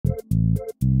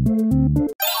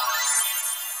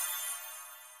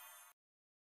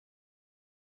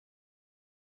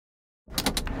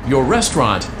Your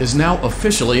restaurant is now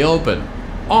officially open.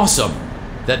 Awesome!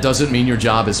 That doesn't mean your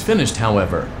job is finished,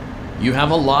 however. You have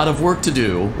a lot of work to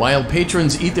do while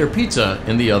patrons eat their pizza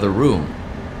in the other room.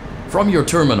 From your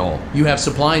terminal, you have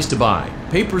supplies to buy,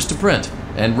 papers to print,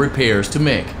 and repairs to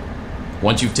make.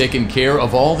 Once you've taken care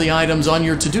of all the items on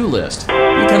your to-do list,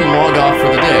 you can log off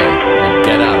for the day and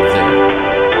get out of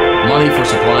there. Money for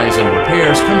supplies and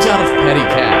repairs comes out of petty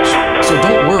cash, so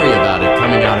don't worry about it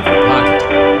coming out of your pocket.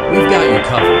 We've got you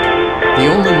covered. The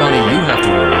only money you have to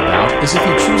worry about is if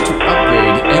you choose to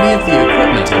upgrade any of the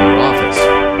equipment in your office.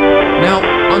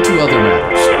 Now, onto other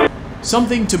matters.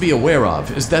 Something to be aware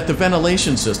of is that the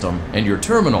ventilation system and your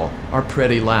terminal are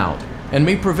pretty loud and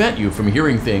may prevent you from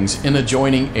hearing things in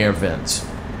adjoining air vents.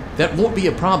 That won't be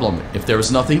a problem if there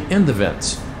is nothing in the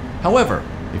vents. However,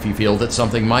 if you feel that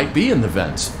something might be in the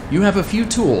vents, you have a few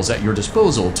tools at your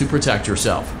disposal to protect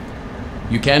yourself.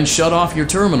 You can shut off your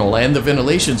terminal and the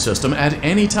ventilation system at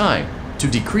any time to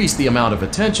decrease the amount of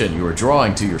attention you are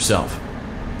drawing to yourself.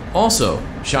 Also,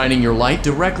 shining your light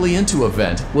directly into a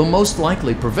vent will most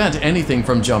likely prevent anything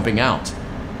from jumping out.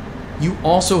 You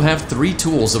also have 3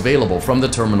 tools available from the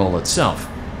terminal itself.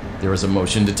 There is a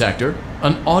motion detector,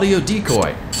 an audio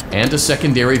decoy, and a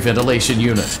secondary ventilation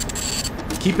unit.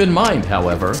 Keep in mind,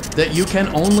 however, that you can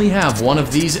only have one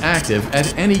of these active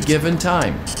at any given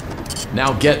time.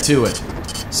 Now get to it.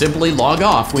 Simply log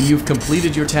off when you've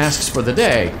completed your tasks for the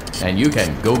day, and you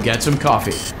can go get some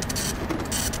coffee.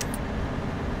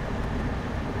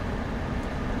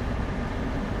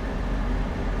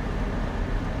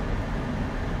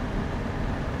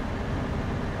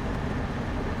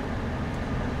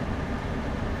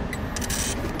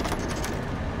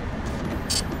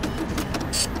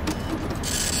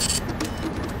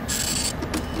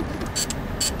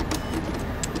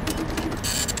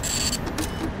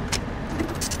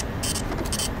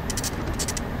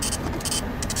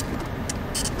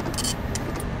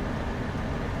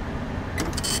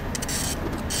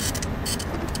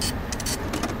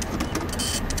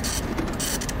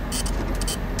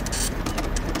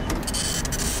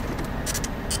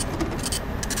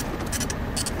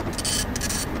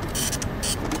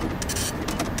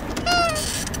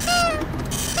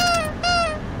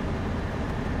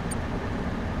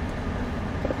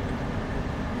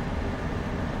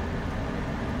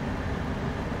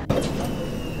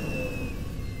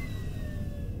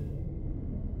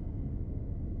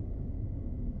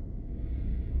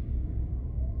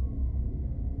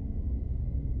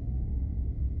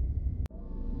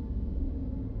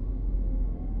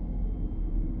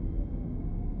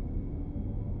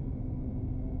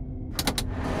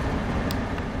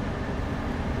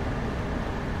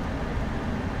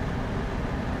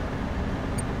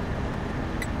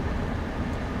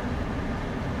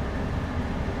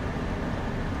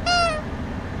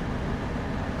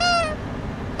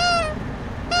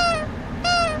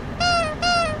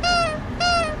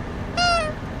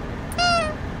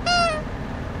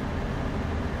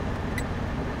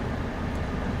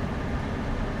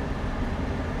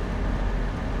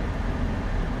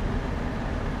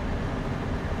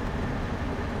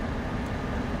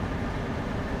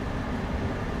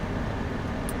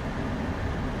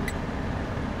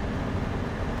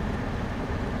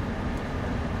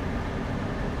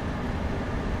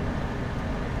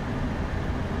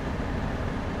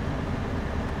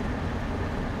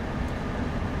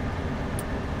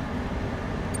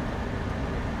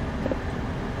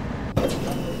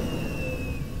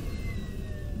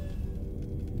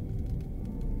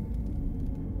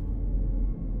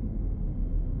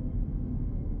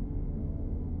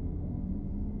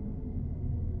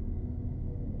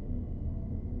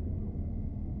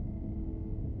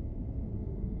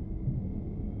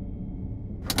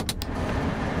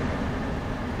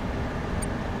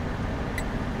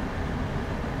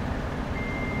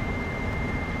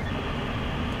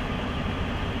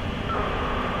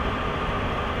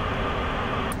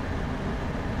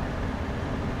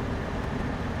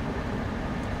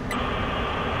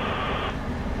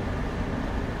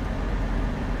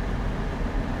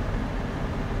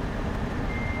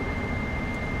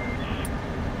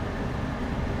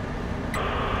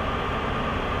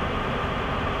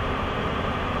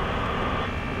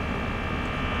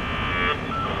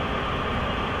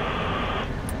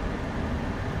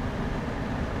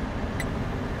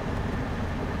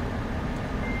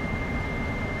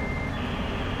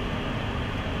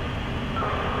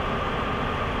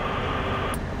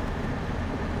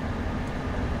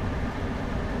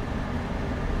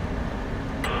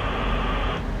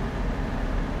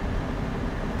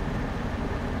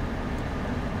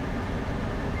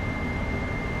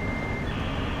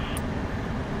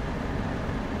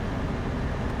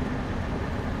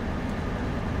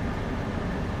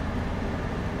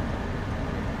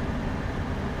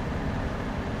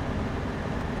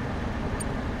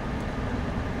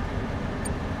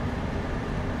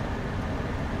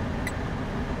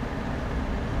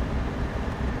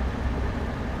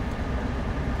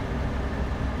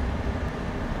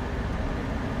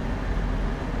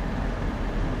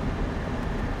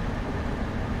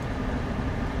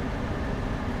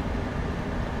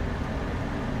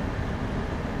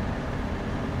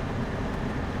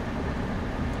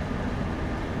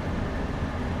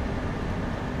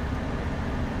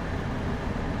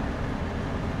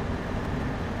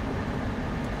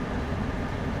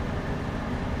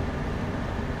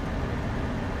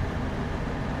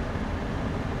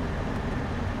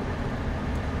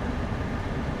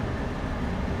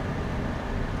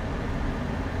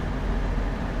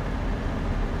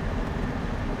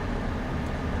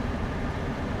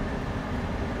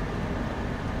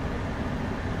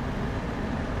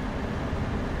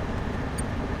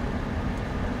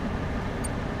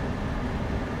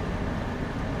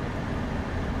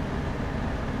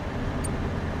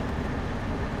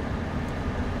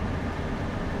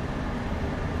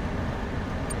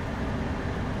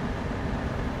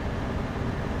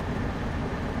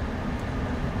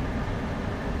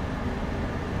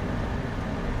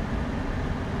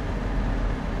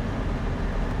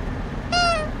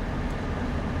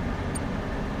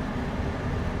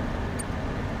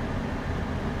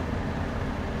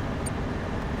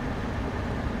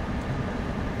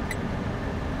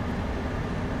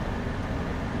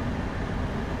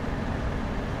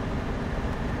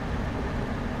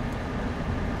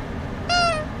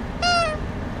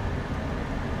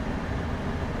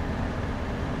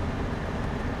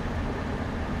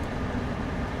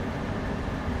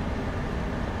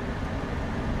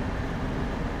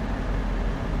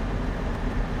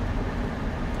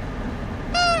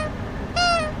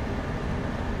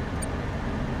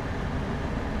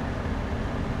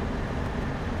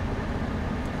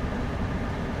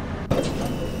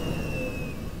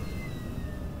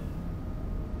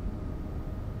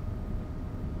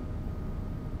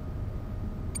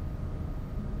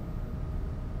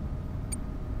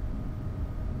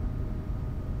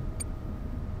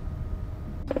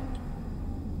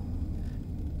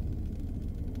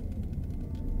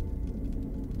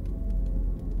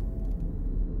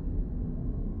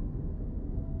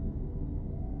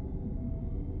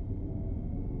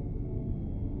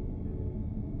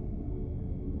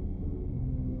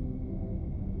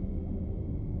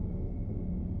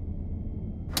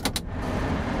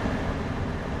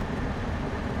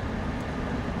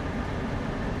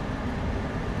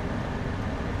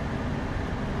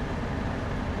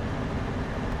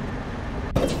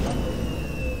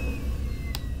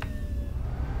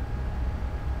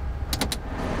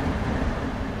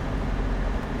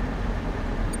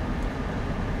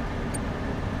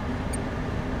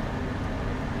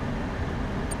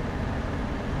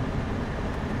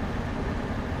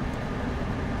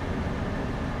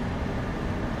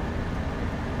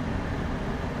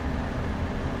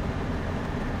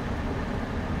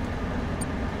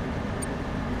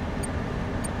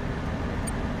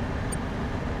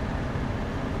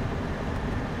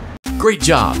 Great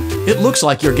job! It looks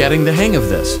like you're getting the hang of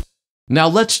this. Now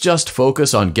let's just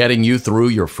focus on getting you through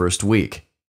your first week.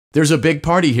 There's a big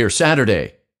party here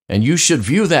Saturday, and you should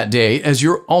view that day as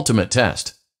your ultimate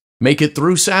test. Make it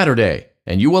through Saturday,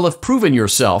 and you will have proven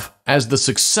yourself as the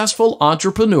successful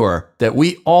entrepreneur that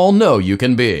we all know you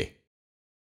can be.